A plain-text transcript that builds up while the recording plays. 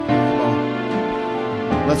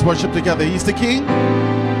Let's worship together. He's the King.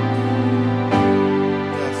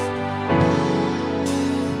 Yes.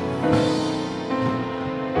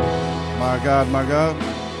 My God, my God.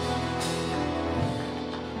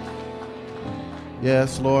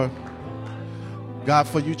 Yes, Lord. God,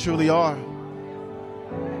 for you truly are.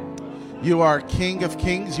 You are King of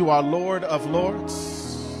kings. You are Lord of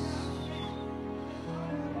lords.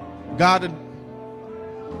 God,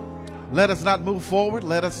 let us not move forward.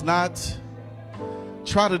 Let us not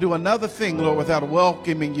try to do another thing, Lord, without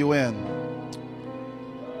welcoming you in.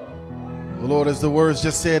 Lord, as the words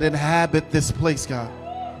just said, inhabit this place, God.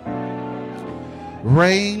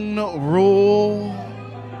 Reign, rule,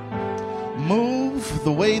 move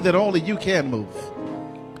the way that only you can move.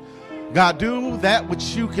 God, do that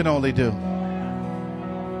which you can only do.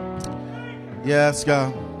 Yes,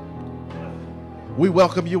 God. We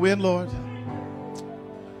welcome you in, Lord,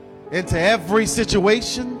 into every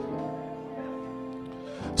situation,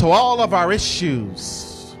 to all of our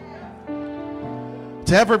issues,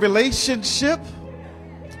 to every relationship,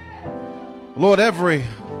 Lord, every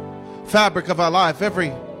fabric of our life,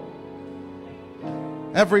 every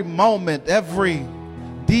moment, every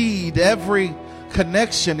deed, every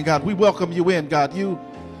connection, God, we welcome you in, God. You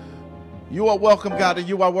are welcome, God, and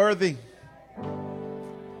you are worthy.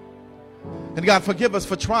 And God, forgive us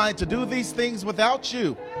for trying to do these things without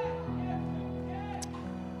you.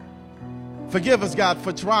 Forgive us, God,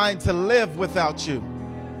 for trying to live without you.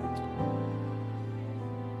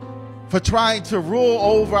 For trying to rule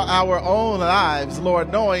over our own lives,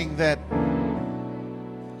 Lord, knowing that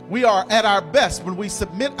we are at our best when we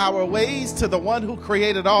submit our ways to the one who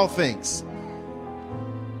created all things.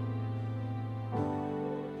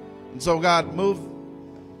 And so, God, move.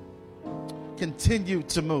 Continue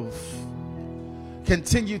to move.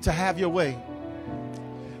 Continue to have your way.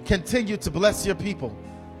 Continue to bless your people.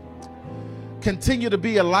 Continue to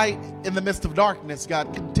be a light in the midst of darkness,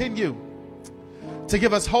 God. Continue to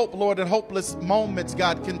give us hope, Lord, in hopeless moments,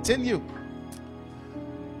 God. Continue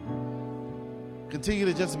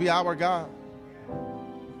to just be our God,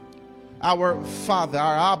 our Father,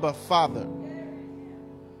 our Abba Father.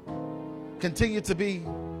 Continue to be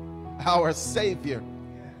our Savior.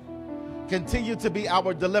 Continue to be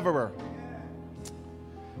our deliverer.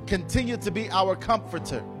 Continue to be our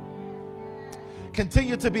comforter.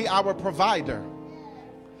 Continue to be our provider.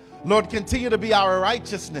 Lord, continue to be our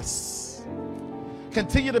righteousness.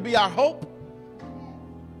 Continue to be our hope.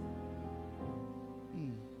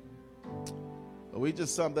 We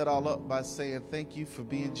just summed that all up by saying thank you for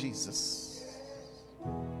being Jesus,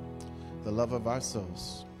 the love of our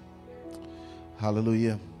souls.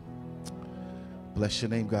 Hallelujah. Bless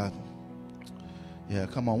your name, God. Yeah,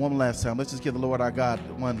 come on, one last time. Let's just give the Lord our God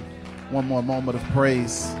one more moment of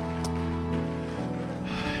praise.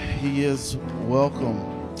 He is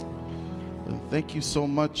welcome. Thank you so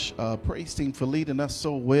much, praise team, for leading us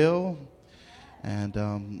so well. And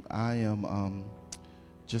I am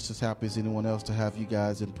just as happy as anyone else to have you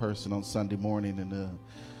guys in person on Sunday morning.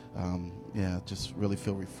 And just really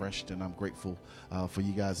feel refreshed, and I'm grateful for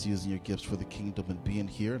you guys using your gifts for the kingdom and being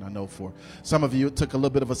here. And I know for some of you it took a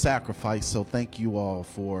little bit of a sacrifice, so thank you all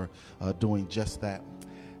for doing just that.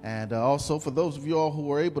 And also for those of you all who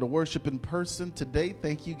were able to worship in person today,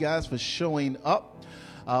 thank you guys for showing up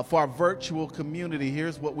for our virtual community.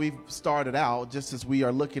 Here's what we've started out, just as we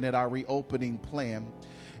are looking at our reopening plan,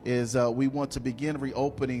 is we want to begin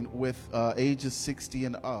reopening with ages 60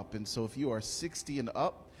 and up. And so if you are 60 and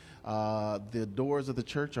up, the doors of the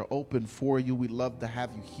church are open for you. We'd love to have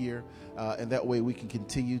you here, and that way we can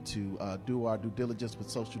continue to do our due diligence with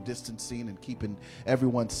social distancing and keeping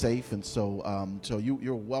everyone safe. And so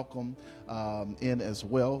you're welcome in as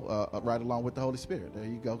well, right along with the Holy Spirit. There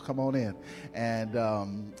you go. Come on in,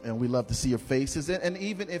 and we love to see your faces. And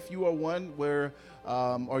even if you are one where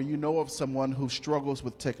or you know of someone who struggles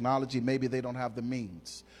with technology, maybe they don't have the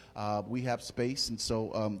means. We have space, and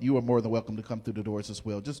so you are more than welcome to come through the doors as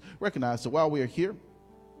well. Just recognize that while we are here,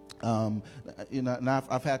 and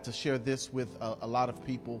I've had to share this with a lot of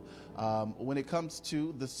people. When it comes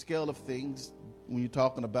to the scale of things, when you're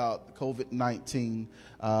talking about COVID-19,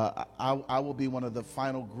 I will be one of the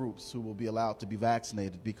final groups who will be allowed to be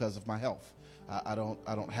vaccinated because of my health. I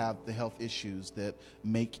don't have the health issues that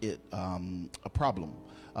make it a problem.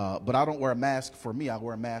 But I don't wear a mask for me. I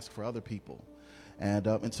wear a mask for other people.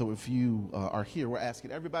 And so if you are here, we're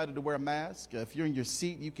asking everybody to wear a mask. If you're in your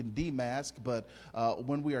seat, you can demask. But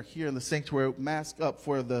when we are here in the sanctuary, mask up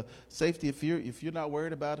for the safety. If you're not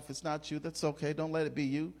worried about it, if it's not you, that's okay. Don't let it be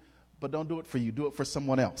you. but don't do it for you. Do it for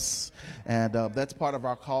someone else. And that's part of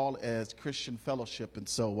our call as Christian fellowship. And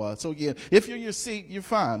so again, if you're in your seat, you're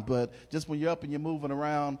fine. But just when you're up and you're moving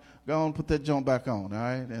around, go on and put that joint back on, all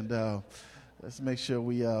right? And let's make sure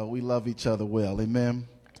we love each other well. Amen.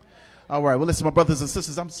 All right. Well, listen, my brothers and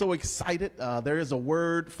sisters, I'm so excited. There is a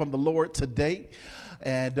word from the Lord today.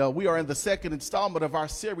 And we are in the second installment of our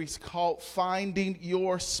series called Finding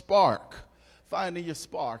Your Spark. Finding Your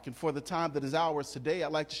Spark. And for the time that is ours today,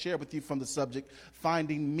 I'd like to share with you from the subject,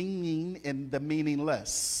 Finding Meaning in the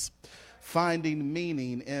Meaningless. Finding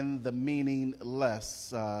meaning in the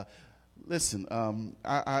meaningless. Listen,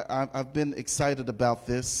 I've been excited about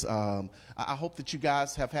this. I hope that you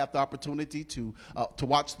guys have had the opportunity to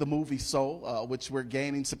watch the movie Soul, which we're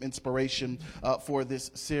gaining some inspiration for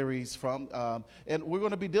this series from. And we're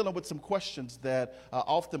going to be dealing with some questions that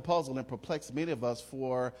often puzzle and perplex many of us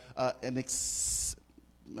for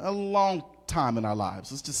a long time in our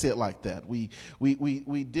lives. Let's just say it like that. We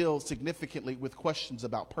deal significantly with questions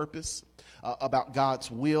about purpose, about God's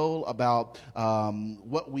will, about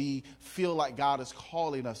what we feel like God is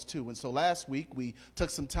calling us to. And so last week we took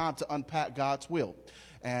some time to unpack God's will.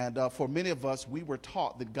 And for many of us, we were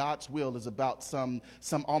taught that God's will is about some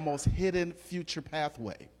almost hidden future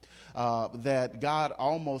pathway. That God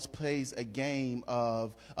almost plays a game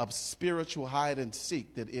of spiritual hide and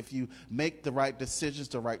seek, that if you make the right decisions,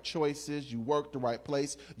 the right choices, you work the right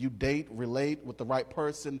place, you date, relate with the right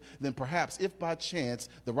person, then perhaps if by chance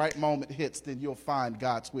the right moment hits, then you'll find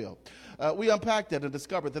God's will. We unpacked that and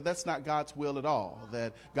discovered that that's not God's will at all,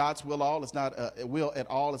 that God's will is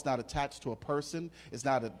not attached to a person, it's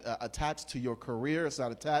not attached to your career, it's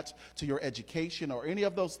not attached to your education or any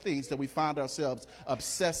of those things that we find ourselves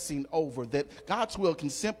obsessing over. That God's will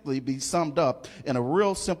can simply be summed up in a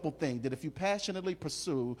real simple thing, that if you passionately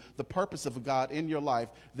pursue the purpose of God in your life,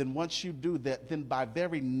 then once you do that, then by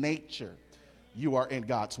very nature you are in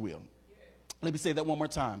God's will. Let me say that one more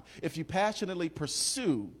time. If you passionately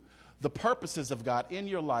pursue the purposes of God in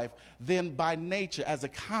your life, then by nature, as a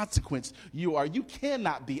consequence, you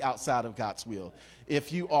cannot be outside of God's will.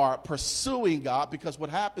 If you are pursuing God, because what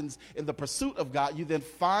happens in the pursuit of God, you then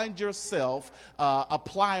find yourself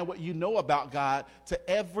applying what you know about God to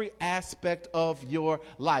every aspect of your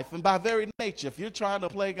life. And by very nature, if you're trying to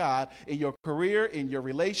play God in your career, in your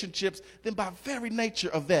relationships, then by very nature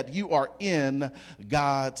of that, you are in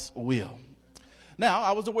God's will. Now,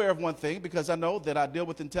 I was aware of one thing, because I know that I deal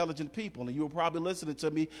with intelligent people, and you were probably listening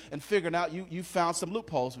to me and figuring out you found some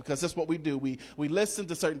loopholes, because that's what we do. We listen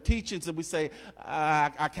to certain teachings and we say,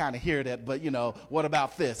 I kind of hear that, but what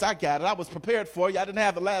about this? I got it. I was prepared for you. I didn't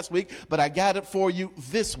have it last week, but I got it for you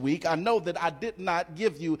this week. I know that I did not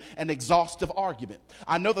give you an exhaustive argument.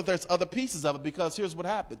 I know that there's other pieces of it, because here's what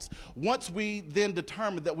happens. Once we then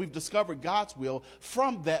determine that we've discovered God's will,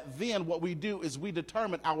 from that, then what we do is we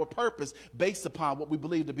determine our purpose based upon what we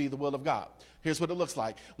believe to be the will of God. Here's what it looks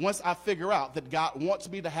like. Once I figure out that God wants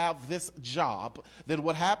me to have this job, then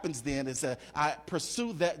what happens then is that I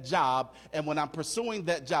pursue that job, and when I'm pursuing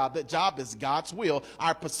that job is God's will.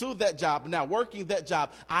 I pursue that job. Now, working that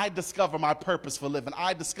job, I discover my purpose for living.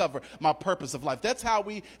 I discover my purpose of life. That's how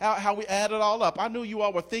we add it all up. I knew you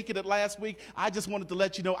all were thinking it last week. I just wanted to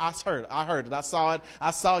let you know I heard it. I saw it.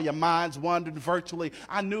 I saw your minds wandering virtually.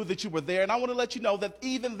 I knew that you were there, and I want to let you know that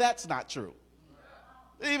even that's not true.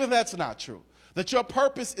 Even that's not true. That your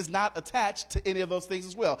purpose is not attached to any of those things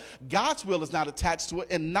as well. God's will is not attached to it,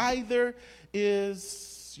 and neither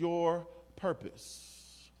is your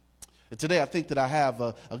purpose. And today I think that I have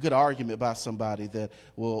a good argument by somebody that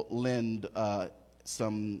will lend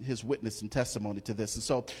his witness and testimony to this. And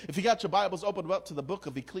so if you got your Bibles, open up to the book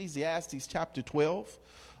of Ecclesiastes chapter 12.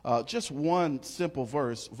 Just one simple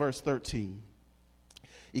verse 13.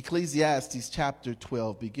 Ecclesiastes chapter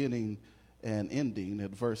 12, beginning and ending at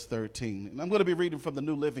verse 13. And I'm going to be reading from the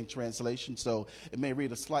New Living Translation, so it may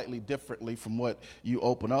read slightly differently from what you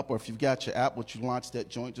open up. Or if you've got your app, once you launch that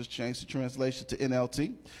joint, just change the translation to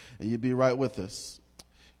NLT, and you'll be right with us.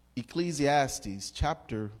 Ecclesiastes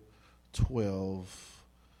chapter 12,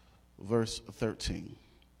 verse 13.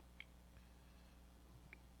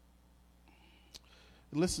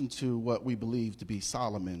 Listen to what we believe to be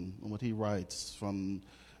Solomon and what he writes from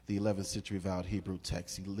the 11th century vowed Hebrew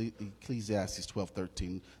text, Ecclesiastes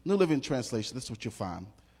 12:13. New Living Translation, this is what you'll find.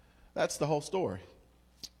 That's the whole story.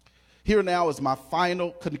 Here now is my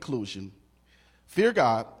final conclusion. Fear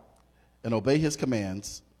God and obey his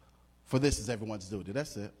commands, for this is everyone's duty.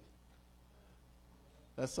 That's it.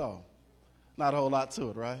 That's all. Not a whole lot to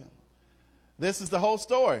it, right? This is the whole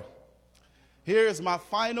story. Here is my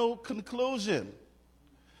final conclusion.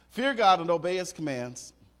 Fear God and obey his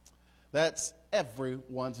commands. That's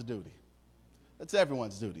everyone's duty. That's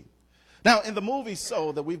everyone's duty. Now, in the movie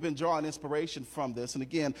Soul, that we've been drawing inspiration from this, and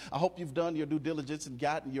again, I hope you've done your due diligence and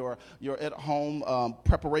gotten your at-home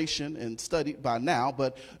preparation and studied by now,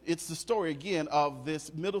 but it's the story, again, of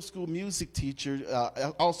this middle school music teacher,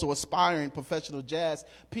 also aspiring professional jazz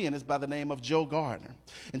pianist by the name of Joe Gardner.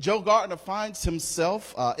 And Joe Gardner finds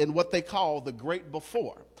himself in what they call the Great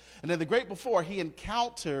Before. And in the Great Before, he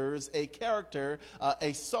encounters a character,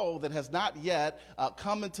 a soul that has not yet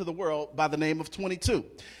come into the world by the name of 22.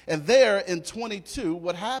 And there in 22,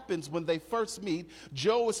 what happens when they first meet,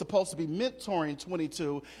 Joe is supposed to be mentoring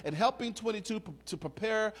 22 and helping 22 to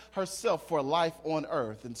prepare herself for life on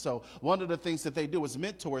earth. And so one of the things that they do as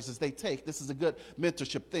mentors is this is a good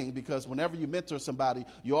mentorship thing, because whenever you mentor somebody,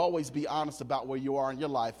 you always be honest about where you are in your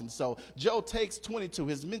life. And so Joe takes 22,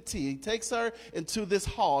 his mentee, he takes her into this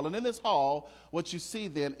hall. And in this hall, what you see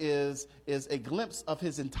then is a glimpse of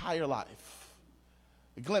his entire life.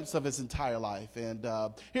 A glimpse of his entire life. And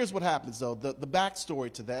here's what happens, though, the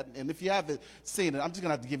backstory to that. And if you haven't seen it, I'm just going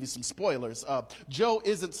to have to give you some spoilers. Joe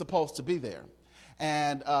isn't supposed to be there.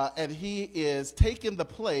 And he is taking the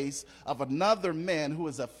place of another man who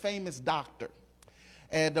is a famous doctor.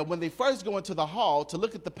 And when they first go into the hall to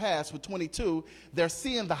look at the past with 22, they're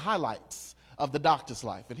seeing the highlights of the doctor's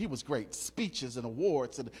life. And he was great. Speeches and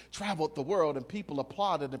awards, and traveled the world, and people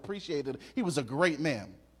applauded and appreciated. He was a great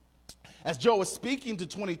man. As Joe was speaking to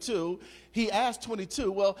 22, he asked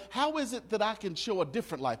 22, well, how is it that I can show a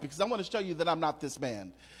different life? Because I want to show you that I'm not this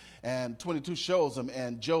man. And 22 shows him,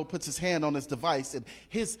 and Joe puts his hand on his device, and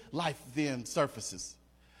his life then surfaces.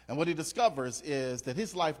 And what he discovers is that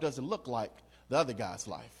his life doesn't look like the other guy's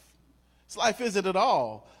life. His life isn't at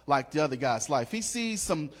all like the other guy's life. He sees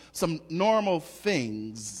some normal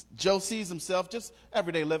things. Joe sees himself just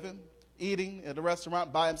everyday living, eating at a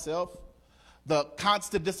restaurant by himself. The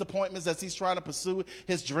constant disappointments as he's trying to pursue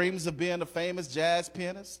his dreams of being a famous jazz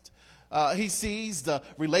pianist. He sees the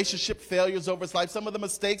relationship failures over his life, some of the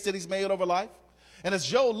mistakes that he's made over life. And as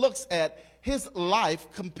Joe looks at his life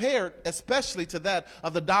compared especially to that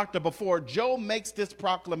of the doctor before, Joe makes this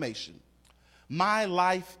proclamation: my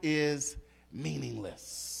life is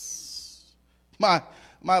meaningless. My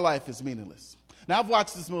life is meaningless. Now, I've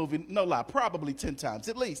watched this movie, no lie, probably 10 times,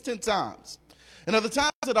 at least 10 times. And of the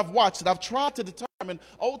times that I've watched it, I've tried to determine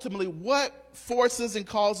ultimately what forces and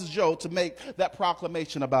causes Joe to make that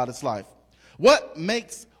proclamation about his life. What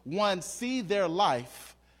makes one see their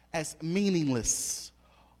life as meaningless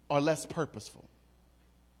or less purposeful?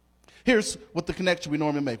 Here's what the connection we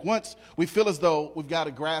normally make. Once we feel as though we've got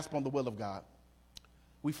a grasp on the will of God,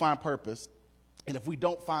 we find purpose. And if we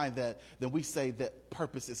don't find that, then we say that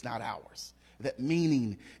purpose is not ours, that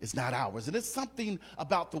meaning is not ours. And it's something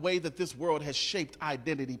about the way that this world has shaped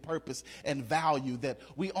identity, purpose, and value that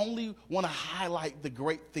we only want to highlight the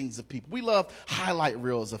great things of people. We love highlight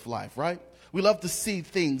reels of life, right? We love to see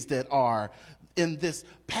things that are in this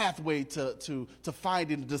pathway to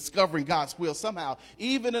finding and discovering God's will. Somehow,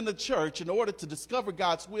 even in the church, in order to discover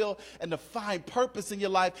God's will and to find purpose in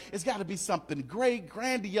your life, it's got to be something great,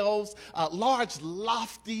 grandiose, large,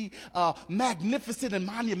 lofty, magnificent, and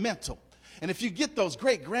monumental. And if you get those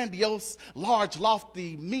great, grandiose, large,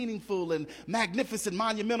 lofty, meaningful, and magnificent,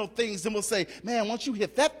 monumental things, then we'll say, man, once you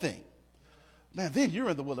hit that thing, man, then you're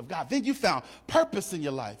in the will of God. Then you found purpose in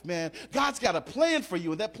your life, man. God's got a plan for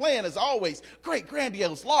you, and that plan is always great,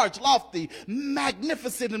 grandiose, large, lofty,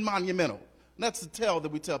 magnificent, and monumental. And that's the tale that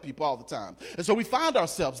we tell people all the time. And so we find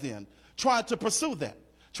ourselves then trying to pursue that,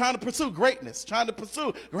 trying to pursue greatness, trying to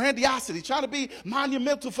pursue grandiosity, trying to be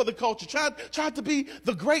monumental for the culture, trying to be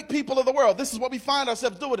the great people of the world. This is what we find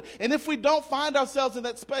ourselves doing. And if we don't find ourselves in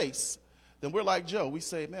that space, then we're like Joe. We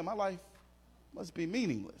say, man, my life must be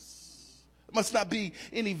meaningless. Must not be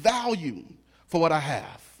any value for what I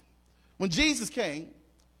have. When Jesus came,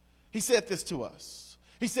 he said this to us.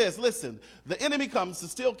 He says, listen, the enemy comes to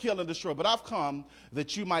steal, kill, and destroy, but I've come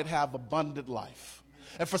that you might have abundant life.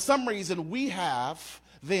 And for some reason, we have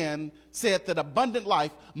then said that abundant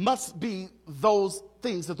life must be those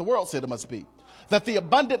things that the world said it must be. That the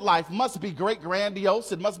abundant life must be great,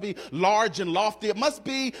 grandiose. It must be large and lofty. It must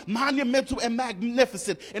be monumental and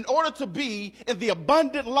magnificent. In order to be in the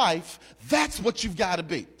abundant life, that's what you've got to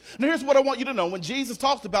be. Now, here's what I want you to know. When Jesus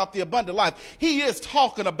talks about the abundant life, he is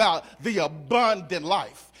talking about the abundant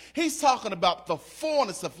life. He's talking about the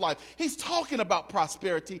fullness of life. He's talking about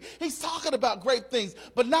prosperity. He's talking about great things,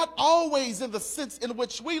 but not always in the sense in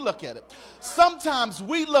which we look at it. Sometimes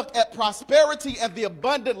we look at prosperity and the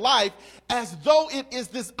abundant life as though it is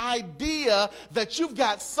this idea that you've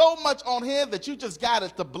got so much on hand that you just got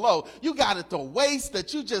it to blow. You got it to waste,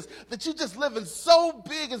 that you just living so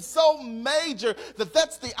big and so major that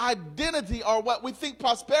that's the identity or what we think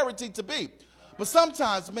prosperity to be. But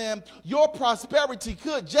sometimes, man, your prosperity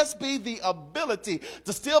could just be the ability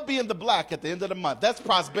to still be in the black at the end of the month. That's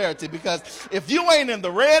prosperity, because if you ain't in the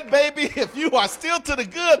red, baby, if you are still to the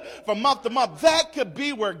good from month to month, that could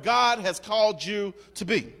be where God has called you to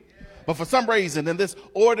be. But for some reason, in this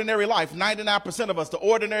ordinary life, 99% of us, the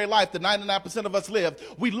ordinary life that 99% of us live,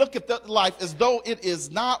 we look at that life as though it is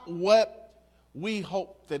not what we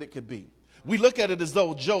hope that it could be. We look at it as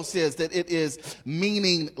though Joe says that it is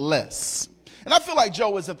meaningless. And I feel like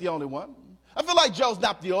Joe isn't the only one. I feel like Joe's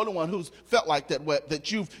not the only one who's felt like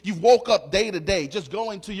that you've woke up day to day just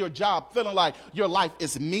going to your job feeling like your life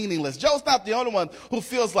is meaningless. Joe's not the only one who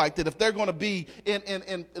feels like that if they're going to be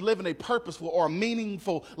in living a purposeful or a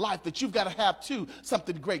meaningful life, that you've got to have too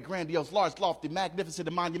something great, grandiose, large, lofty, magnificent,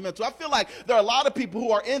 and monumental. I feel like there are a lot of people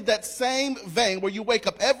who are in that same vein where you wake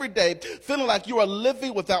up every day feeling like you are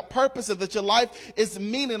living without purpose and that your life is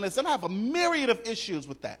meaningless. And I have a myriad of issues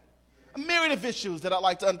with that. A myriad of issues that I'd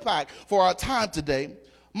like to unpack for our time today.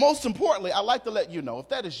 Most importantly, I'd like to let you know, if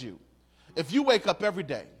that is you, if you wake up every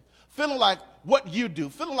day feeling like what you do,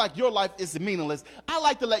 feeling like your life is meaningless, I'd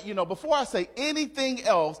like to let you know, before I say anything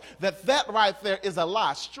else, that right there is a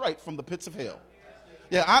lie straight from the pits of hell.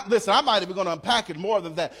 Yeah, I might even going to unpack it more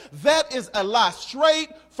than that. That is a lie straight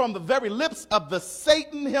from the very lips of the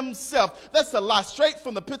Satan himself. That's a lie straight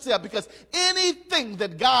from the pits of hell, because anything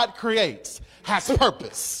that God creates has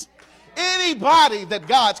purpose. Anybody that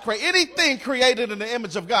God's created, anything created in the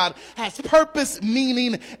image of God has purpose,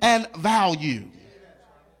 meaning, and value.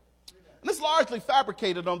 And it's largely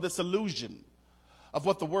fabricated on this illusion of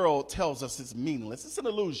what the world tells us is meaningless. It's an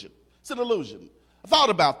illusion. It's an illusion. I thought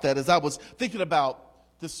about that as I was thinking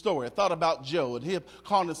about this story. I thought about Joe and him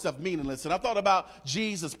calling himself meaningless. And I thought about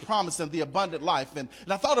Jesus promising the abundant life. And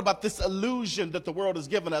I thought about this illusion that the world has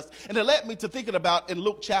given us. And it led me to thinking about in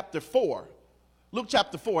Luke chapter 4. Luke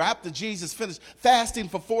chapter 4, after Jesus finished fasting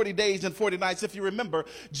for 40 days and 40 nights, if you remember,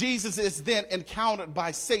 Jesus is then encountered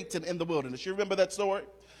by Satan in the wilderness. You remember that story?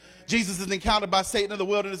 Jesus is encountered by Satan in the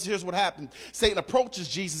wilderness. Here's what happened. Satan approaches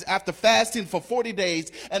Jesus after fasting for 40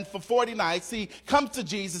 days and for 40 nights. He comes to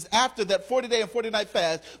Jesus after that 40-day and 40-night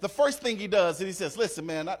fast. The first thing he does is he says, listen,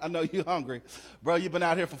 man, I know you're hungry. Bro, you've been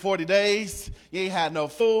out here for 40 days. You ain't had no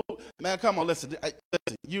food. Man, come on, listen.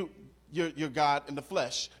 You're God in the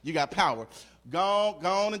flesh. You got power. Go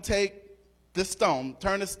on and take this stone,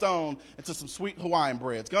 turn this stone into some sweet Hawaiian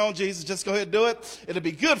breads. Go on, Jesus, just go ahead and do it. It'll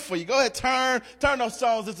be good for you. Go ahead, turn those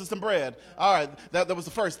stones into some bread. All right, that was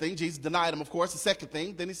the first thing. Jesus denied him, of course. The second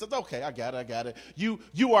thing, then he says, okay, I got it.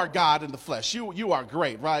 You are God in the flesh. You are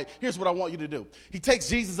great, right? Here's what I want you to do. He takes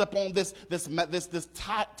Jesus up on this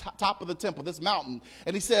top of the temple, this mountain,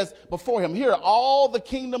 and he says before him, here are all the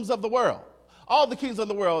kingdoms of the world. All the kings of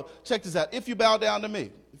the world, check this out. If you bow down to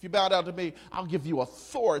me, I'll give you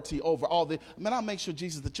authority over all the, I'll make sure,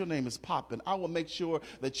 Jesus, that your name is popping. I will make sure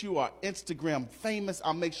that you are Instagram famous.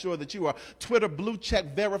 I'll make sure that you are Twitter blue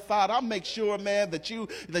check verified. I'll make sure, man, that you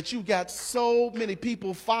got so many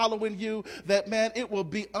people following you that, man, it will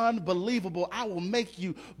be unbelievable. I will make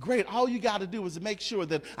you great. All you got to do is make sure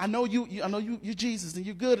that I know you're Jesus and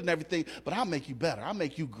you're good and everything, but I'll make you better. I'll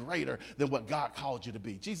make you greater than what God called you to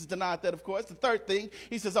be. Jesus denied that, of course. The third thing,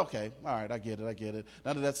 he says, okay, all right, I get it.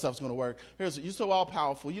 None of that stuff's going to work. You're so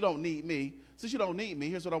all-powerful. You don't need me. Since you don't need me,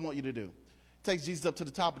 here's what I want you to do. Takes Jesus up to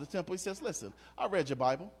the top of the temple. He says, listen, I read your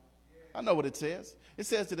Bible. I know what it says. It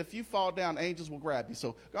says that if you fall down, angels will grab you.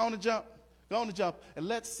 So go on and jump, and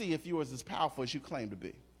let's see if you are as powerful as you claim to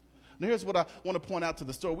be. Now, here's what I want to point out to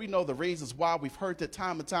the story. We know the reasons why. We've heard that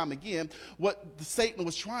time and time again. What Satan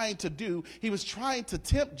was trying to do, he was trying to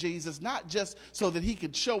tempt Jesus, not just so that he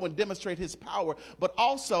could show and demonstrate his power, but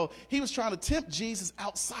also he was trying to tempt Jesus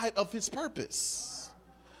outside of his purpose.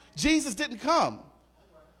 Jesus didn't come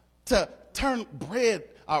to turn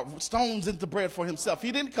stones into bread for himself.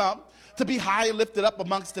 He didn't come to be high and lifted up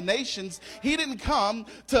amongst the nations. He didn't come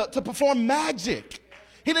to perform magic.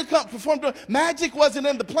 He didn't come perform. Magic wasn't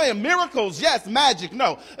in the plan. Miracles, yes. Magic,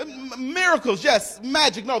 no. Miracles, yes.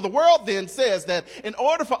 Magic, no. The world then says that in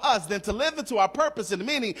order for us then to live into our purpose and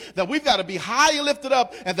meaning, that we've got to be high and lifted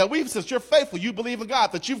up, and that since you're faithful, you believe in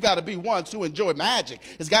God, that you've got to be ones who enjoy magic.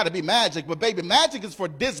 It's got to be magic. But baby, magic is for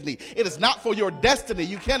Disney. It is not for your destiny.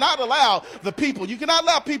 You cannot allow people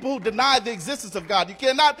who deny the existence of God. You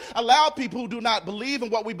cannot allow people who do not believe in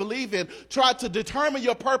what we believe in try to determine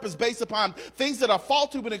your purpose based upon things that are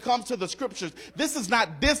faulty when it comes to the scriptures. This is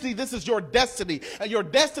not Disney. This is your destiny. And your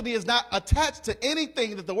destiny is not attached to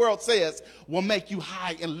anything that the world says will make you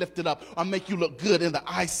high and lifted up or make you look good in the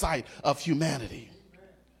eyesight of humanity.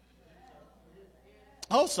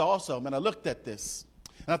 Also, man, I looked at this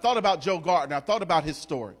and I thought about Joe Gardner. I thought about his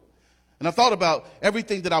story and I thought about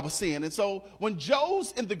everything that I was seeing. And so when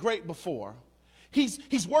Joe's in the great before,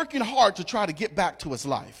 he's working hard to try to get back to his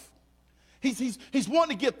life. He's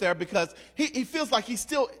wanting to get there because he feels like he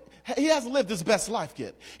hasn't lived his best life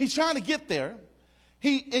yet. He's trying to get there.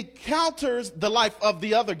 He encounters the life of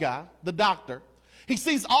the other guy, the doctor. He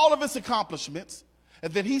sees all of his accomplishments,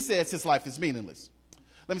 and then he says his life is meaningless.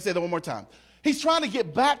 Let me say that one more time. He's trying to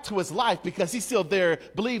get back to his life because he still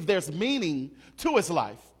believes there's meaning to his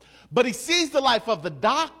life. But he sees the life of the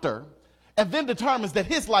doctor and then determines that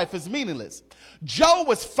his life is meaningless. Joe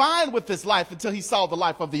was fine with his life until he saw the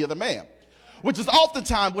life of the other man, which is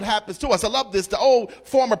oftentimes what happens to us. I love this. The old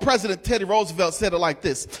former president Teddy Roosevelt said it like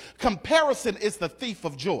this: comparison is the thief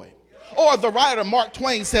of joy. Or the writer Mark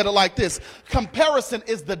Twain said it like this: comparison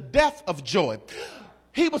is the death of joy.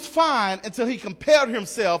 He was fine until he compared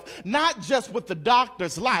himself not just with the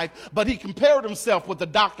doctor's life, but he compared himself with the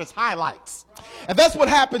doctor's highlights. And that's what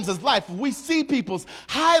happens in life. We see people's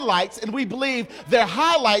highlights and we believe their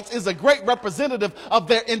highlights is a great representative of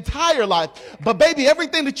their entire life. But baby,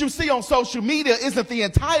 everything that you see on social media isn't the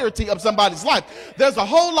entirety of somebody's life. There's a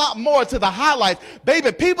whole lot more to the highlights.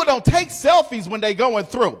 Baby, people don't take selfies when they're going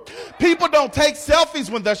through. People don't take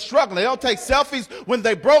selfies when they're struggling. They don't take selfies when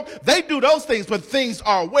they broke. They do those things when things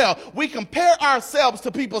are well. We compare ourselves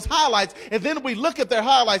to people's highlights, and then we look at their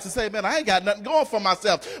highlights and say, man, I ain't got nothing going for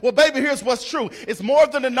myself. Well, baby, here's what's true. It's more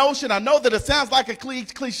than a notion. I know that it sounds like a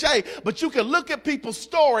cliche, but you can look at people's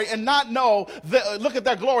story and not know, look at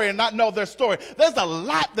their glory and not know their story. There's a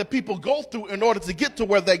lot that people go through in order to get to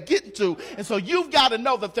where they get to. And so you've got to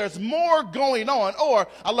know that there's more going on. Or,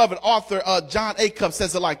 I love it, author John Acuff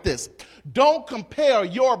says it like this: don't compare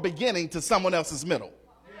your beginning to someone else's middle.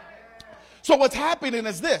 So what's happening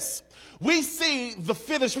is this: we see the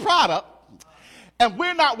finished product, and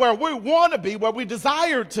we're not where we want to be, where we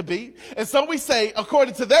desire to be. And so we say,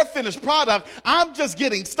 according to their finished product, I'm just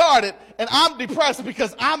getting started, and I'm depressed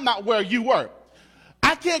because I'm not where you were.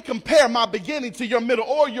 I can't compare my beginning to your middle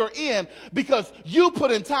or your end, because you put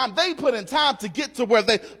in time, they put in time to get to where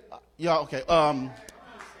they, okay.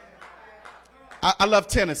 I love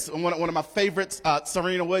tennis. One of my favorites,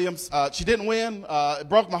 Serena Williams. She didn't win. It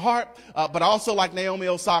broke my heart. But I also like Naomi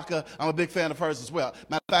Osaka. I'm a big fan of hers as well.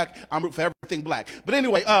 Matter of fact, I'm rooting for everything black. But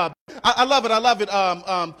anyway, I love it. I love it.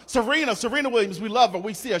 Serena Williams, we love her.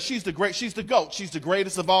 We see her. She's the GOAT. She's the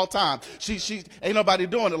greatest of all time. She ain't nobody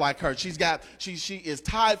doing it like her. She is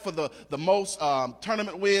tied for the most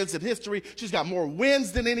tournament wins in history. She's got more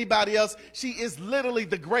wins than anybody else. She is literally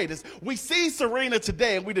the greatest. We see Serena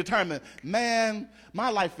today and we determine, man, my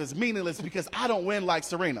life is meaningless because I don't win like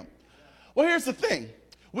Serena. Well, here's the thing.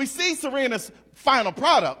 We see Serena's final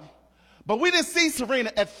product, but we didn't see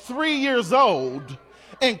Serena at 3 years old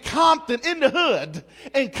in Compton, in the hood,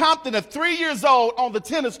 in Compton at 3 years old on the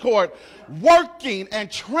tennis court, working and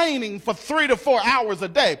training for 3 to 4 hours a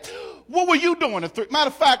day. What were you doing? Matter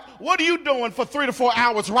of fact, what are you doing for 3 to 4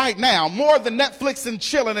 hours right now? More than Netflix and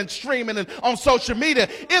chilling and streaming and on social media.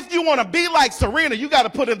 If you want to be like Serena, you got to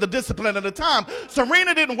put in the discipline and the time.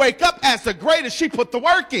 Serena didn't wake up as the greatest. She put the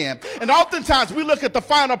work in. And oftentimes we look at the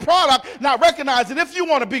final product, not recognizing if you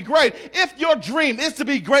want to be great, if your dream is to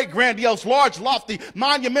be great, grandiose, large, lofty,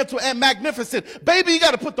 monumental, and magnificent, baby, you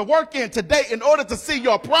got to put the work in today in order to see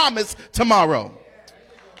your promise tomorrow.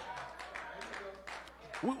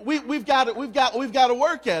 We've got to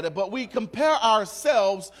work at it, but we compare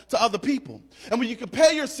ourselves to other people. And when you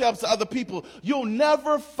compare yourselves to other people, you'll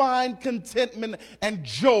never find contentment and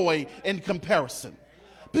joy in comparison.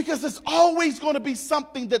 Because there's always going to be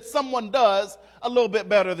something that someone does a little bit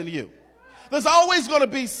better than you. There's always going to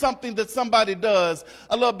be something that somebody does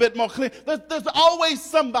a little bit more clean. There's always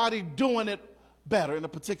somebody doing it better in a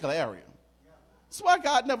particular area. That's why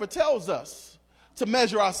God never tells us to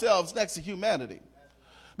measure ourselves next to humanity.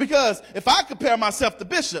 Because if I compare myself to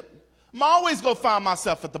Bishop, I'm always going to find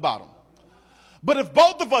myself at the bottom. But if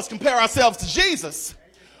both of us compare ourselves to Jesus,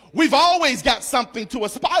 we've always got something to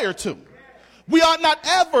aspire to. We ought not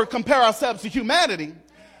ever compare ourselves to humanity,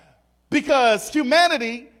 because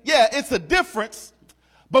humanity, yeah, it's a difference.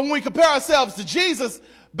 But when we compare ourselves to Jesus,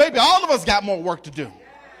 baby, all of us got more work to do.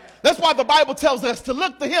 That's why the Bible tells us to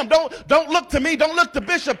look to him. Don't look to me. Don't look to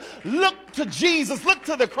Bishop. Look to Jesus. Look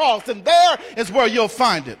to the cross. And there is where you'll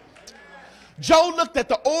find it. Joe looked at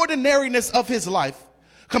the ordinariness of his life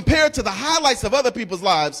compared to the highlights of other people's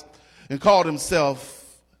lives and called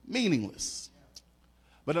himself meaningless.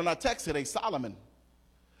 But in our text today, Solomon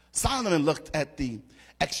looked at the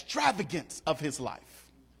extravagance of his life.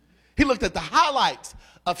 He looked at the highlights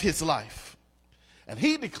of his life, and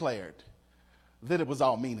he declared that it was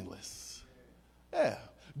all meaningless. Yeah.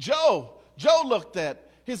 Joe looked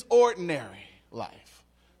at his ordinary life.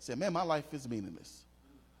 Said, man, my life is meaningless.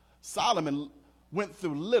 Solomon went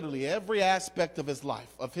through literally every aspect of his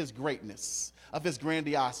life, of his greatness, of his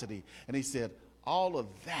grandiosity. And he said, all of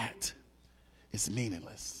that is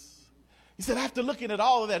meaningless. He said, after looking at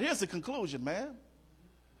all of that, here's the conclusion, man.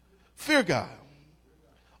 Fear God.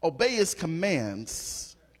 Obey his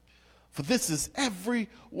commands, for this is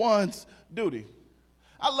everyone's duty.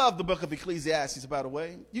 I love the book of Ecclesiastes, by the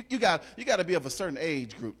way. You got to be of a certain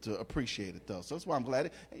age group to appreciate it, though. So that's why I'm glad.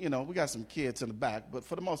 We got some kids in the back, but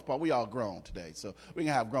for the most part, we all grown today. So we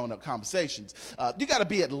can have grown-up conversations. You got to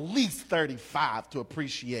be at least 35 to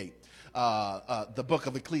appreciate the book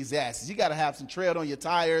of Ecclesiastes. You got to have some tread on your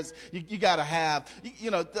tires. You got to have,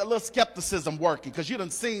 a little skepticism working, because you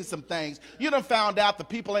done seen some things. You done found out the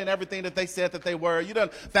people ain't everything that they said that they were. You done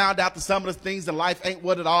found out that some of the things in life ain't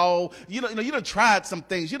what it all. You done tried some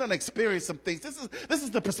things. You done experienced some things. This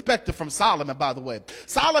is the perspective from Solomon, by the way.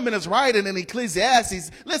 Solomon is writing in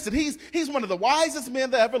Ecclesiastes. Listen, he's one of the wisest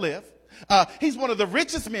men that ever lived. He's one of the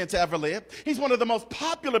richest men to ever live. He's one of the most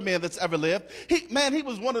popular men that's ever lived. He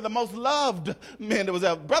was one of the most loved men that was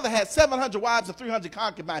ever. Brother had 700 wives and 300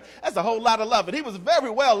 concubines. That's a whole lot of love. And he was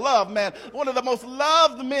very well loved, man. One of the most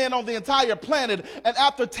loved men on the entire planet. And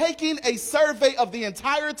after taking a survey of the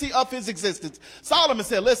entirety of his existence, Solomon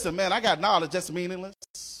said, listen, man, I got knowledge that's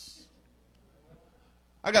meaningless.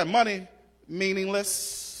 I got money,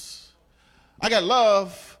 meaningless. I got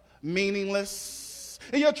love, meaningless.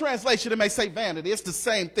 In your translation, it may say vanity. It's the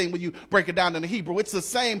same thing when you break it down in the Hebrew. It's the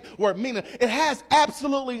same word, meaning. It has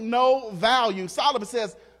absolutely no value. Solomon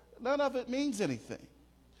says, none of it means anything.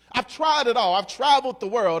 I've tried it all. I've traveled the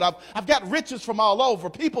world. I've got riches from all over.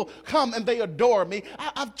 People come and they adore me.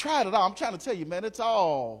 I've tried it all. I'm trying to tell you, man, it's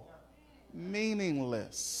all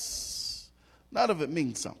meaningless. None of it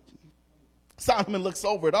means something. Solomon looks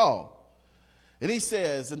over it all. And he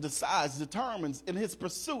says and determines in his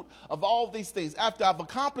pursuit of all these things, after I've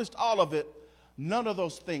accomplished all of it, none of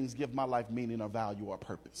those things give my life meaning or value or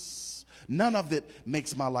purpose. None of it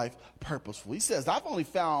makes my life purposeful. He says, I've only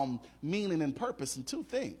found meaning and purpose in two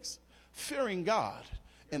things: fearing God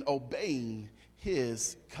and obeying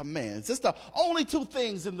his commands. It's the only two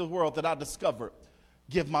things in the world that I discovered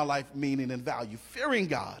give my life meaning and value: fearing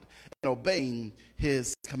God and obeying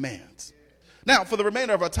his commands. Now, for the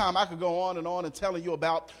remainder of our time, I could go on and telling you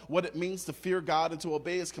about what it means to fear God and to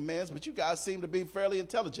obey his commands, but you guys seem to be fairly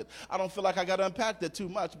intelligent. I don't feel like I got to unpack that too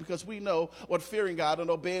much, because we know what fearing God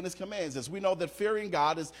and obeying his commands is. We know that fearing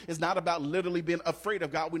God is not about literally being afraid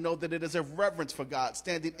of God. We know that it is a reverence for God,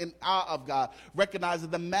 standing in awe of God,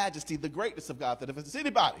 recognizing the majesty, the greatness of God. That if it's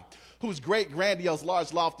anybody who's great, grandiose,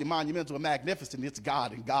 large, lofty, monumental, and magnificent, it's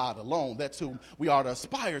God and God alone. That's whom we are to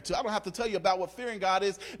aspire to. I don't have to tell you about what fearing God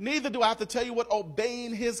is. Neither do I have to tell you what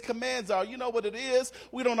obeying his commands are. You know what it is.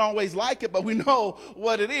 We don't always like it, but we know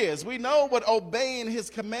what it is. We know what obeying his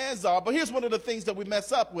commands are. But here's one of the things that we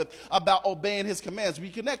mess up with about obeying his commands. We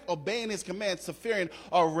connect obeying his commands to fearing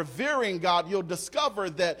or revering God. You'll discover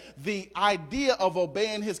that the idea of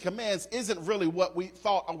obeying his commands isn't really what we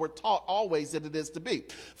thought or were taught always that it is to be.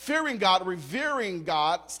 Fearing God, revering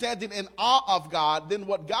God, standing in awe of God, then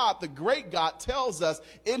what God, the great God, tells us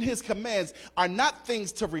in his commands are not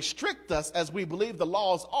things to restrict us as we believe the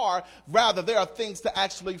laws are. Rather, there are things to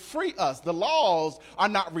actually free us. The laws are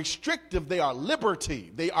not restrictive. They are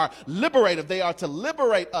liberty. They are liberative. They are to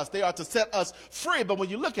liberate us. They are to set us free. But when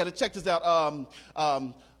you look at it, check this out. Put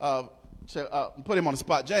him on the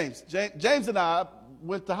spot. James and I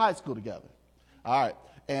went to high school together. All right.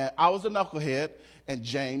 And I was a knucklehead, and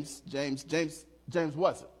James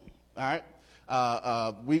wasn't. All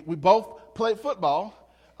right. We both played football.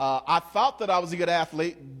 I thought that I was a good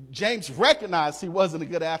athlete. James recognized he wasn't a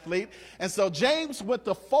good athlete. And so James went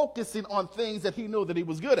to focusing on things that he knew that he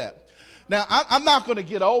was good at. Now, I'm not going to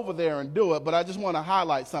get over there and do it, but I just want to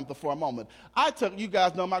highlight something for a moment. You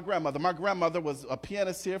guys know my grandmother. My grandmother was a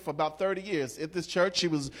pianist here for about 30 years at this church. She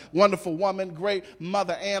was a wonderful woman, great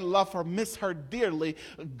mother, and love her, miss her dearly.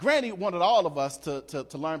 Granny wanted all of us to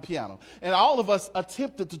learn piano, and all of us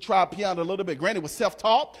attempted to try piano a little bit. Granny was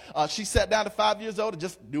self-taught. She sat down at 5 years old and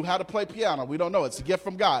just knew how to play piano. We don't know. It's a gift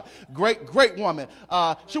from God. Great woman.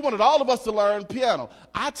 She wanted all of us to learn piano.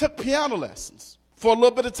 I took piano lessons for a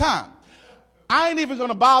little bit of time. I ain't even going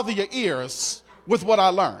to bother your ears with what I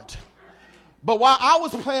learned. But while I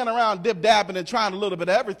was playing around, dib-dabbing and trying a little bit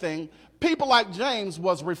of everything, people like James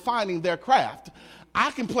was refining their craft.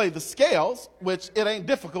 I can play the scales, which it ain't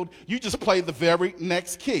difficult. You just play the very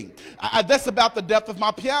next key. That's about the depth of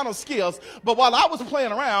my piano skills. But while I was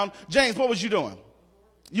playing around, James, what was you doing?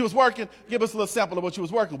 You was working? Give us a little sample of what you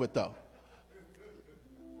was working with, though.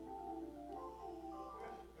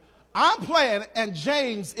 I'm playing, and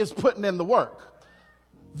James is putting in the work.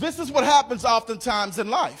 This is what happens oftentimes in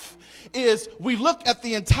life, is we look at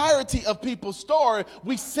the entirety of people's story,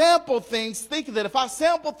 we sample things, thinking that if I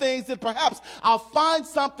sample things, then perhaps I'll find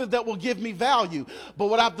something that will give me value. But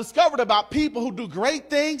what I've discovered about people who do great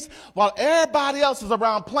things, while everybody else is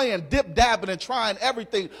around playing, dip-dabbing, and trying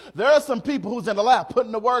everything, there are some people who's in the lab,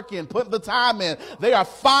 putting the work in, putting the time in. They are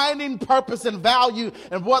finding purpose and value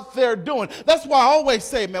in what they're doing. That's why I always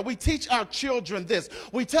say, man, we teach our children this.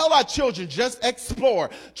 We tell our children, just explore,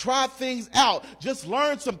 try things out, just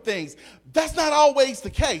learn some things. That's not always the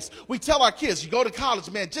case. We tell our kids, you go to college,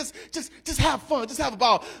 man, just have fun, just have a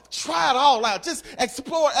ball, try it all out, just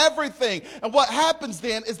explore everything. And what happens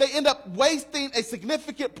then is they end up wasting a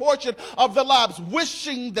significant portion of their lives,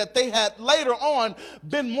 wishing that they had later on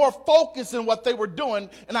been more focused in what they were doing.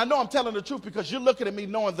 And I know I'm telling the truth because you're looking at me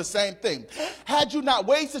knowing the same thing. Had you not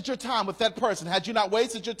wasted your time with that person, had you not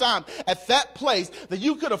wasted your time at that place, that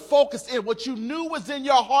you could have focused in what you knew was in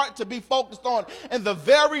your heart to be focused on in the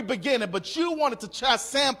very beginning, but you wanted to try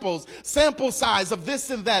sample size of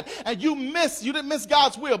this and that, and you didn't miss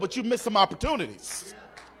God's will, but you missed some opportunities.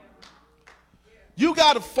 You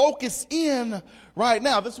got to focus in right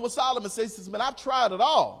now. This is what Solomon says. He says, man, I've tried it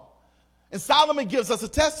all. And Solomon gives us a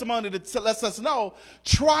testimony that lets us know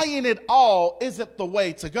trying it all isn't the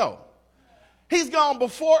way to go. He's gone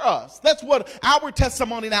before us. That's what our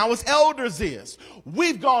testimony now as elders is.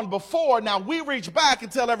 We've gone before. Now we reach back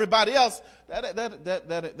and tell everybody else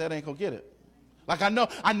that ain't gonna get it. Like I know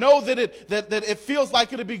that it feels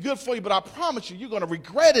like it'll be good for you, but I promise you, you're gonna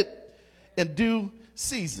regret it in due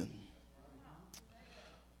season.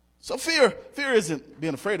 So fear isn't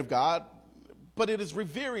being afraid of God, but it is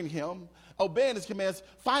revering Him, obeying His commands,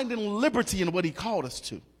 finding liberty in what He called us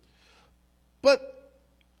to. But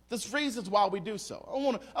there's reasons why we do so. I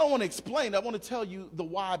don't want to explain. I want to tell you the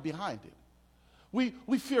why behind it.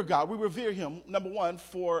 We fear God. We revere Him, number one,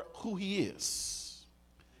 for who He is.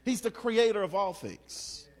 He's the creator of all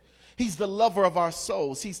things. He's the lover of our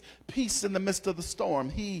souls. He's peace in the midst of the storm.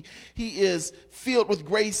 He is filled with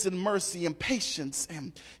grace and mercy and patience.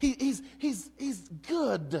 And he's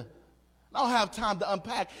good. I don't have time to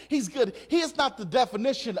unpack. He's good. He is not the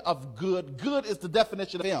definition of good. Good is the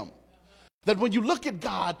definition of Him. That when you look at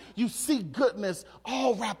God, you see goodness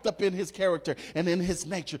all wrapped up in His character and in His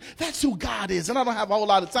nature. That's who God is. And I don't have a whole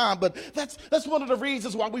lot of time, but that's one of the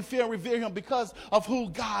reasons why we fear and revere Him, because of who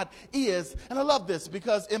God is. And I love this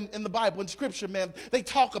because in the Bible, in Scripture, man, they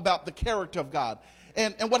talk about the character of God.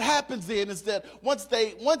 And what happens then is that once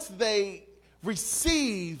they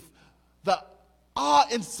receive the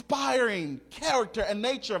awe-inspiring character and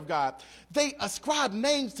nature of God, they ascribe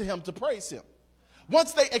names to Him to praise Him.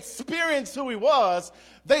 Once they experience who He was,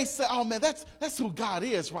 they say, oh man, that's who God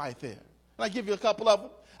is right there. Can I give you a couple of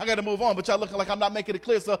them? I got to move on, but y'all looking like I'm not making it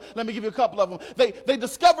clear, so let me give you a couple of them. They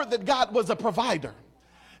discovered that God was a provider,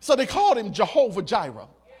 so they called Him Jehovah Jireh.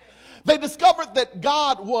 They discovered that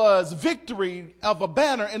God was victory of a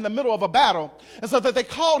banner in the middle of a battle, and so that they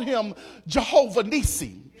called Him Jehovah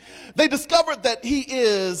Nissi. They discovered that He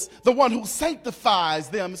is the one who sanctifies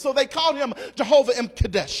them, so they called Him Jehovah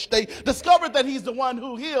M'Kadesh. They discovered that He's the one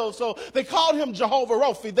who heals, so they called Him Jehovah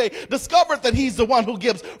Rophi. They discovered that He's the one who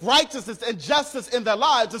gives righteousness and justice in their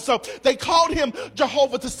lives, and so they called Him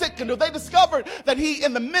Jehovah Tsidkenu. They discovered that He,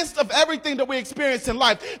 in the midst of everything that we experience in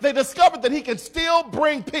life, they discovered that He can still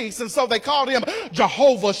bring peace, and so they called Him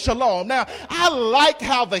Jehovah Shalom. Now, I like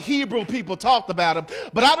how the Hebrew people talked about Him,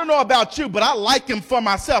 but I don't know about you, but I like Him for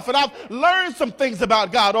myself. And I've learned some things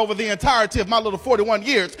about God over the entirety of my little 41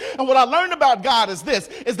 years. And what I learned about God is this,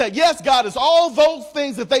 is that yes, God is all those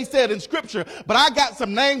things that they said in scripture, but I got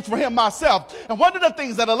some names for him myself. And one of the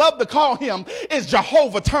things that I love to call him is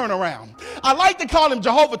Jehovah Turnaround. I like to call him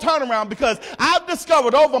Jehovah Turnaround because I've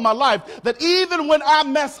discovered over my life that even when I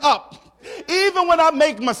mess up, even when I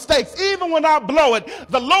make mistakes, even when I blow it,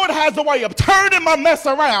 the Lord has a way of turning my mess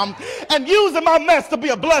around and using my mess to be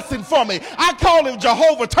a blessing for me. I call him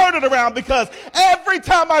Jehovah Turn It Around because every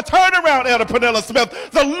time I turn around, Elder Pernilla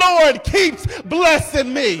Smith, the Lord keeps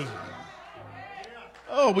blessing me.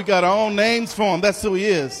 Oh, we got our own names for him. That's who he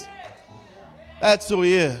is. That's who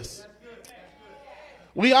he is.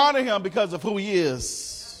 We honor him because of who he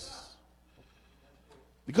is,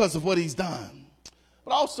 because of what he's done.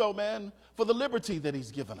 But also, man, for the liberty that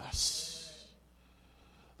he's given us.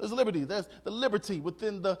 There's liberty. There's the liberty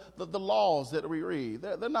within the laws that we read.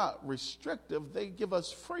 They're not restrictive. They give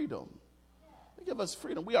us freedom. They give us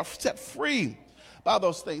freedom. We are set free by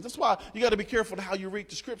those things. That's why you got to be careful how you read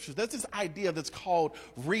the scriptures. There's this idea that's called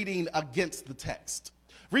reading against the text.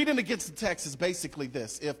 Reading against the text is basically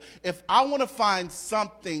this. If I want to find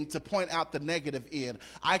something to point out the negative in,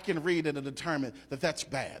 I can read it and determine that that's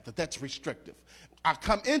bad, that that's restrictive. I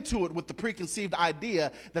come into it with the preconceived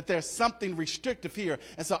idea that there's something restrictive here,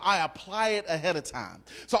 and so I apply it ahead of time.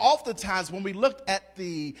 So oftentimes when we look at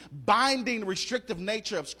the binding, restrictive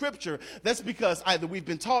nature of Scripture, that's because either we've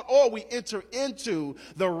been taught or we enter into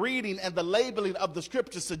the reading and the labeling of the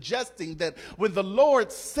Scripture, suggesting that when the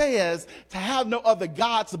Lord says to have no other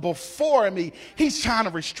gods before me, he's trying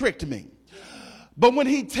to restrict me. But when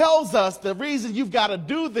he tells us the reason you've got to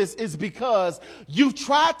do this is because you've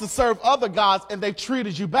tried to serve other gods and they've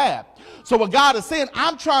treated you bad. So what God is saying,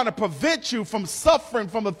 I'm trying to prevent you from suffering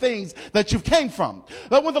from the things that you've came from.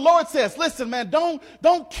 But when the Lord says, listen, man, don't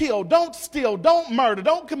kill, don't steal, don't murder,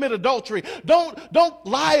 don't commit adultery, don't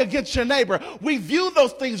lie against your neighbor. We view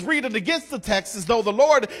those things reading against the text as though the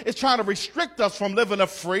Lord is trying to restrict us from living a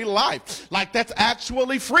free life. Like that's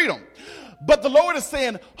actually freedom. But the Lord is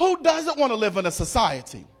saying, who doesn't want to live in a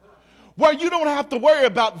society where you don't have to worry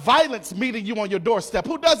about violence meeting you on your doorstep?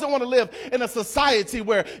 Who doesn't want to live in a society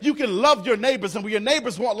where you can love your neighbors and where your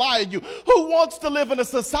neighbors won't lie to you? Who wants to live in a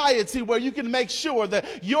society where you can make sure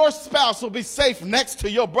that your spouse will be safe next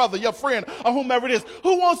to your brother, your friend, or whomever it is?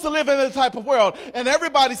 Who wants to live in that type of world? And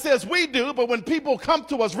everybody says we do, but when people come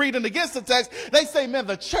to us reading against the text, they say, man,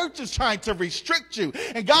 the church is trying to restrict you.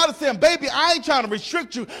 And God is saying, baby, I ain't trying to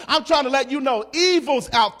restrict you. I'm trying to let you know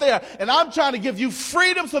evil's out there, and I'm trying to give you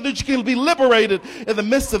freedom so that you can be liberated in the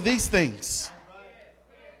midst of these things.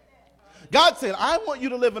 God said, I want you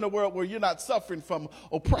to live in a world where you're not suffering from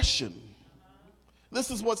oppression. This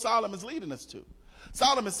is what Solomon's leading us to.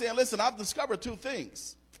 Solomon's saying, listen, I've discovered two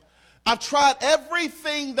things. I've tried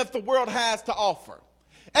everything that the world has to offer.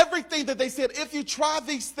 Everything that they said, if you try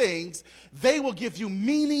these things, they will give you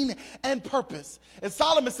meaning and purpose. And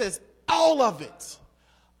Solomon says, all of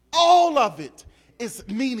it is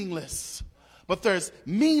meaningless. But there's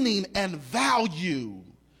meaning and value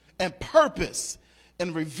and purpose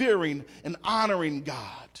in revering and honoring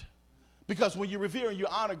God. Because when you revere and you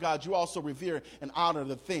honor God, you also revere and honor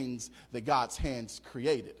the things that God's hands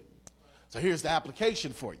created. So here's the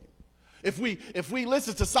application for you. If we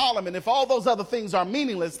listen to Solomon, if all those other things are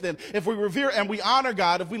meaningless, then if we revere and we honor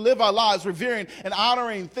God, if we live our lives revering and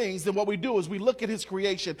honoring things, then what we do is we look at his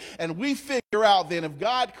creation and we figure out then if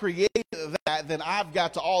God created that, then I've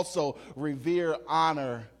got to also revere,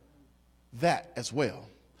 honor that as well.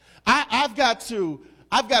 I've got to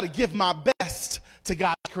give my best to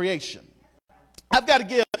God's creation. I've got to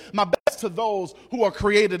give my best to those who are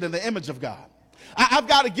created in the image of God. I've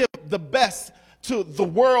got to give the best to the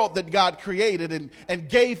world that God created and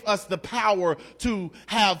gave us the power to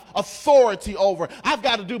have authority over. I've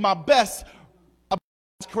got to do my best about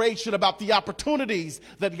creation, about the opportunities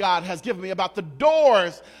that God has given me, about the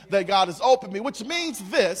doors that God has opened me, which means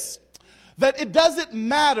this, that it doesn't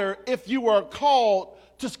matter if you were called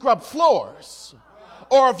to scrub floors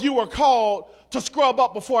or if you were called to scrub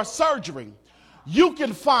up before surgery. You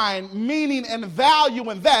can find meaning and value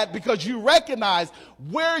in that because you recognize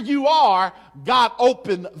where you are, God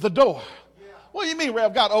opened the door. What do you mean,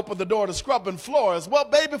 Rev? God opened the door to scrubbing floors? Well,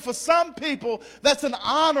 baby, for some people, that's an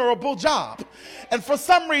honorable job. And for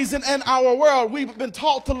some reason in our world, we've been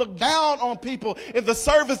taught to look down on people in the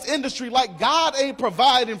service industry like God ain't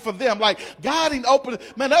providing for them. Like God ain't opening.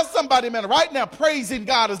 Man, there's somebody, man, right now praising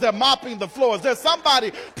God as they're mopping the floors. There's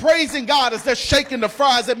somebody praising God as they're shaking the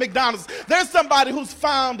fries at McDonald's. There's somebody who's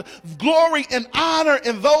found glory and honor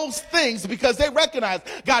in those things because they recognize,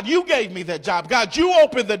 God, you gave me that job. God, you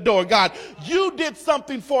opened the door. God, you you did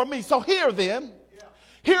something for me. So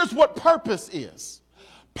here's what purpose is.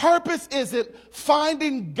 Purpose isn't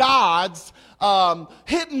finding God's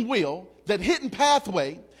hidden will, that hidden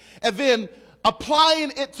pathway, and then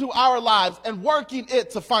applying it to our lives and working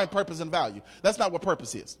it to find purpose and value. That's not what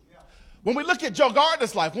purpose is. When we look at Joe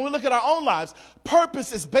Gardner's life, when we look at our own lives,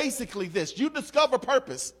 purpose is basically this. You discover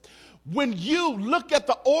purpose when you look at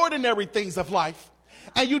the ordinary things of life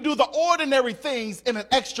and you do the ordinary things in an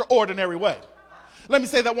extraordinary way. Let me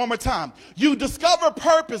say that one more time. You discover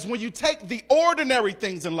purpose when you take the ordinary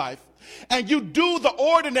things in life and you do the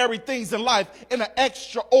ordinary things in life in an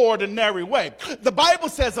extraordinary way. The Bible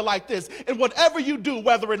says it like this: and whatever you do,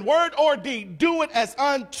 whether in word or deed, do it as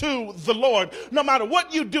unto the Lord. No matter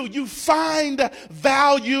what you do, you find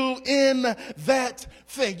value in that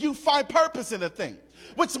thing. You find purpose in the thing,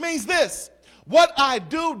 which means this: what I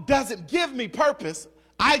do doesn't give me purpose.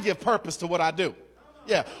 I give purpose to what I do.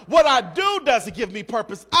 Yeah, what I do doesn't give me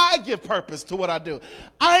purpose. I give purpose to what I do.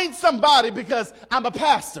 I ain't somebody because I'm a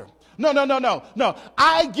pastor. No.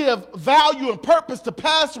 I give value and purpose to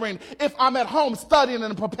pastoring if I'm at home studying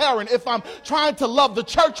and preparing, if I'm trying to love the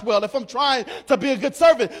church well, if I'm trying to be a good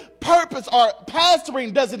servant. Purpose or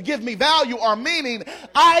pastoring doesn't give me value or meaning.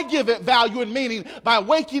 I give it value and meaning by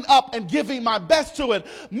waking up and giving my best to it.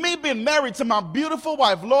 Me being married to my beautiful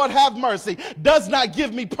wife, Lord have mercy, does not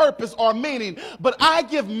give me purpose or meaning, but I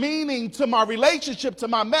give meaning to my relationship, to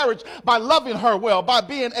my marriage, by loving her well, by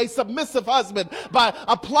being a submissive husband, by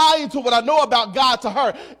applying to what I know about God to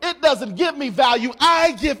her. It doesn't give me value.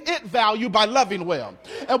 I give it value by loving well.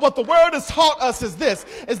 And what the word has taught us is this,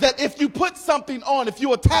 is that if you put something on, if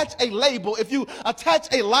you attach a label, if you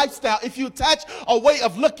attach a lifestyle, if you attach a way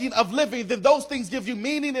of looking, of living, then those things give you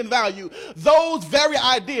meaning and value. Those very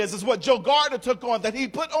ideas is what Joe Gardner took on, that he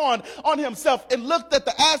put on himself and looked at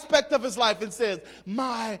the aspect of his life and says,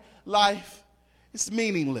 my life is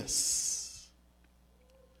meaningless.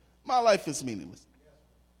 My life is meaningless.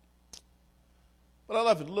 But I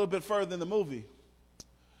love it a little bit further in the movie.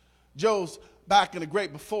 Joe's back in the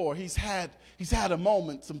great before. He's had a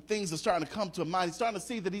moment. Some things are starting to come to his mind. He's starting to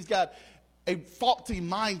see that he's got a faulty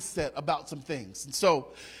mindset about some things. And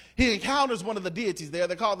so he encounters one of the deities there.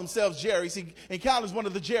 They call themselves Jerry's. He encounters one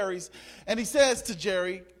of the Jerry's. And he says to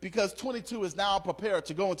Jerry, because 22 is now prepared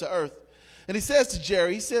to go into earth. And he says to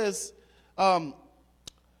Jerry, he says,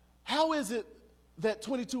 how is it that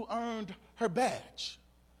 22 earned her badge?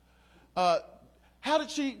 How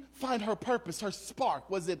did she find her purpose, her spark?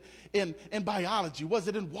 Was it in biology? Was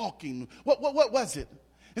it in walking? What was it?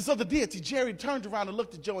 And so the deity, Jerry, turned around and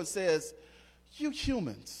looked at Joe and says, you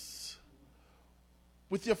humans,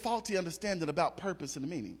 with your faulty understanding about purpose and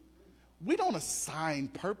meaning, we don't assign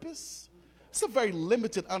purpose. It's a very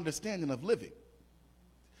limited understanding of living.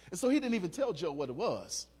 And so he didn't even tell Joe what it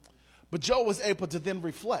was. But Joe was able to then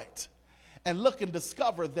reflect and look and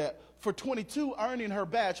discover that for 22, earning her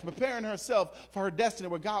badge, preparing herself for her destiny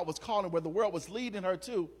where God was calling, where the world was leading her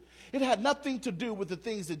to, it had nothing to do with the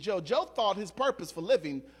things that Joe thought his purpose for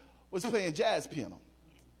living was playing jazz piano.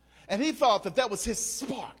 And he thought that was his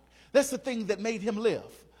spark. That's the thing that made him live.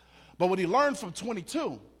 But what he learned from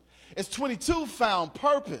 22 is 22 found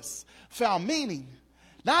purpose, found meaning,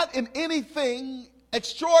 not in anything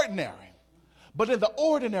extraordinary, but in the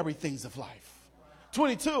ordinary things of life.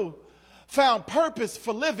 22 found purpose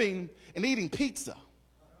for living and eating pizza.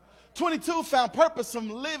 22 found purpose from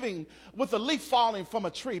living with a leaf falling from a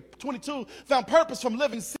tree. 22 found purpose from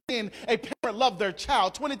living seeing a parent love their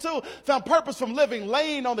child. 22 found purpose from living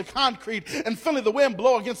laying on the concrete and feeling the wind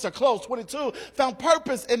blow against their clothes. 22 found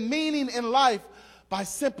purpose and meaning in life by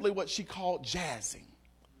simply what she called jazzing.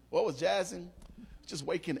 What was jazzing? Just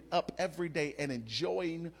waking up every day and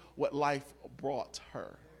enjoying what life brought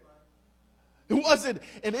her. It wasn't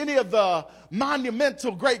in any of the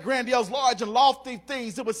monumental, great, grandiose, large, and lofty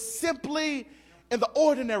things. It was simply in the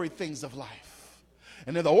ordinary things of life.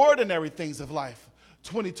 And in the ordinary things of life,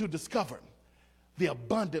 22 discovered the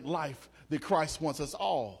abundant life that Christ wants us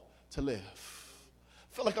all to live.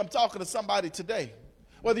 I feel like I'm talking to somebody today,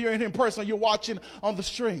 whether you're in person or you're watching on the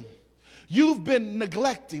stream. You've been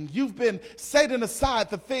neglecting, you've been setting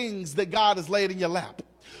aside the things that God has laid in your lap.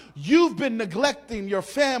 You've been neglecting your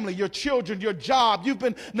family, your children, your job. You've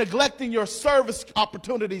been neglecting your service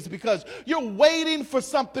opportunities because you're waiting for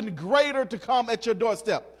something greater to come at your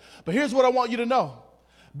doorstep. But here's what I want you to know.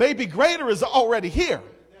 Baby, greater is already here.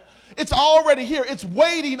 It's already here. It's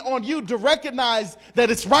waiting on you to recognize that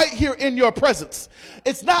it's right here in your presence.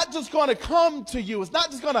 It's not just going to come to you. It's not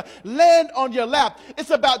just going to land on your lap.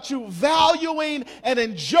 It's about you valuing and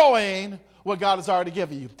enjoying what God has already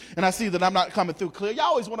given you. And I see that I'm not coming through clear. You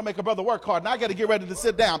always want to make a brother work hard, and I got to get ready to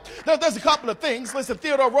sit down. There's a couple of things. Listen,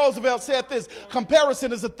 Theodore Roosevelt said this: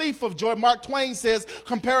 comparison is a thief of joy. Mark Twain says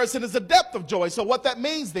comparison is a depth of joy. So what that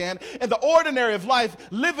means then, in the ordinary of life,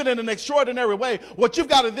 living in an extraordinary way, what you've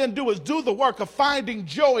got to then do is do the work of finding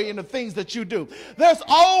joy in the things that you do. There's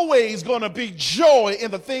always going to be joy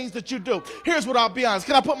in the things that you do. Here's what I'll be honest.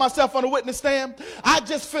 Can I put myself on a witness stand? I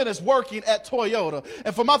just finished working at Toyota.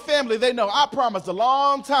 And for my family, they know I promised a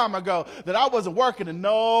long time ago that I wasn't working in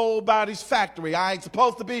nobody's factory. I ain't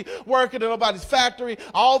supposed to be working in nobody's factory.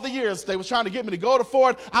 All the years they was trying to get me to go to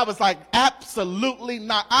Ford, I was like, absolutely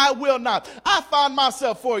not. I will not. I found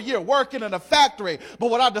myself for a year working in a factory. But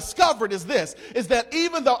what I discovered is this, is that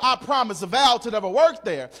even though I promised a vow to never work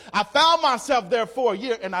there, I found myself there for a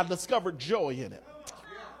year and I discovered joy in it.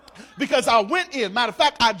 Because I went in. Matter of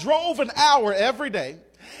fact, I drove an hour every day.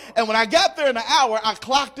 And when I got there in an hour, I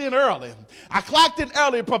clocked in early. I clocked in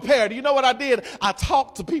early and prepared. You know what I did? I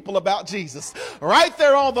talked to people about Jesus. Right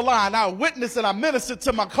there on the line, I witnessed and I ministered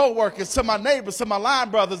to my coworkers, to my neighbors, to my line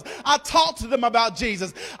brothers. I talked to them about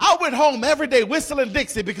Jesus. I went home every day whistling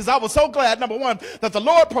Dixie because I was so glad, number one, that the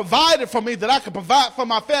Lord provided for me that I could provide for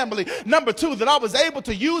my family. Number two, that I was able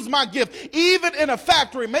to use my gift, even in a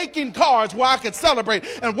factory, making cars where I could celebrate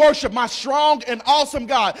and worship my strong and awesome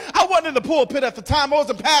God. I wasn't in the pulpit at the time. I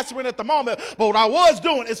wasn't pastoring at the moment, but what I was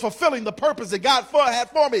doing is fulfilling the purpose that God had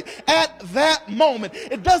for me at that moment.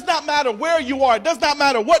 It does not matter where you are. It does not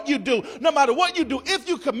matter what you do. No matter what you do, if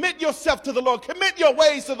you commit yourself to the Lord, commit your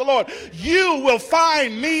ways to the Lord, you will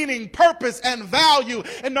find meaning, purpose, and value.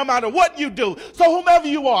 And no matter what you do, so whomever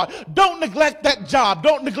you are, don't neglect that job.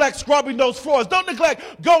 Don't neglect scrubbing those floors. Don't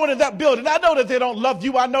neglect going in that building. I know that they don't love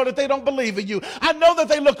you. I know that they don't believe in you. I know that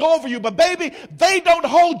they look over you, but baby, they don't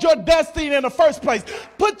hold your destiny in the first place.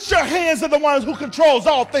 Put your hands in the one who controls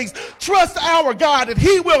all things. Trust our God, and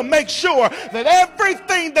he will make sure that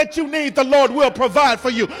everything that you need, the Lord will provide for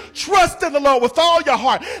you. Trust in the Lord with all your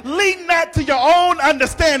heart. Lean not to your own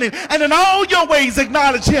understanding, and in all your ways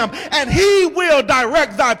acknowledge him, and he will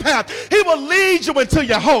direct thy path. He will lead you into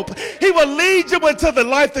your hope. He will lead you into the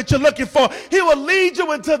life that you're looking for. He will lead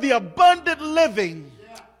you into the abundant living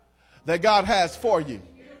that God has for you.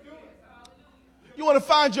 You want to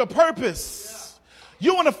find your purpose.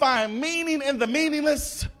 You want to find meaning in the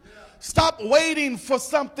meaningless. Stop waiting for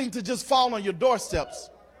something to just fall on your doorsteps.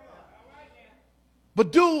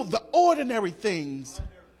 But do the ordinary things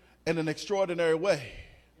in an extraordinary way.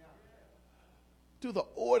 Do the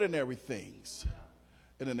ordinary things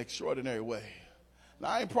in an extraordinary way. Now,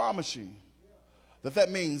 I ain't promise you that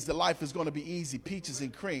means that life is going to be easy, peaches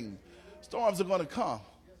and cream. Storms are going to come.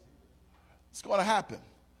 It's going to happen.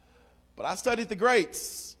 But I studied the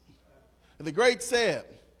greats. And the greats said,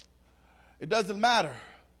 it doesn't matter.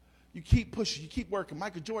 You keep pushing, you keep working.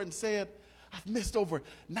 Michael Jordan said, I've missed over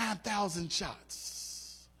 9,000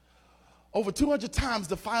 shots. Over 200 times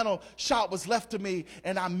the final shot was left to me,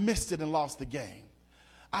 and I missed it and lost the game.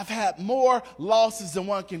 I've had more losses than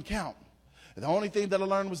one can count. And the only thing that I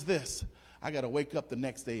learned was this: I got to wake up the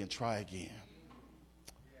next day and try again.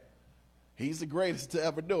 He's the greatest to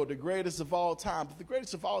ever do it, the greatest of all time. But the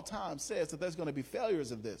greatest of all time says that there's going to be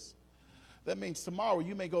failures in this. That means tomorrow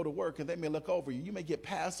you may go to work and they may look over you. You may get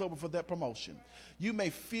passed over for that promotion. You may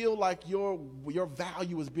feel like your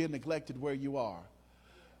value is being neglected where you are.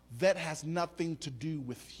 That has nothing to do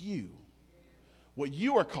with you. What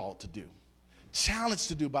you are called to do, challenged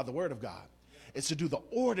to do by the word of God, is to do the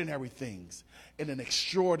ordinary things in an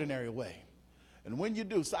extraordinary way. And when you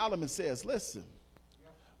do, Solomon says, listen,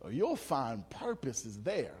 you'll find purpose is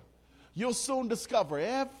there. You'll soon discover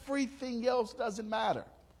everything else doesn't matter.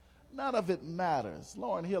 None of it matters.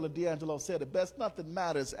 Lauren Hill and D'Angelo said it best: nothing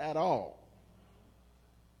matters at all.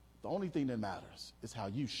 The only thing that matters is how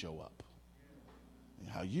you show up. And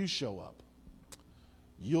how you show up,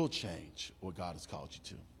 you'll change what God has called you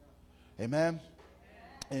to. Amen?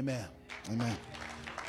 Amen. Amen.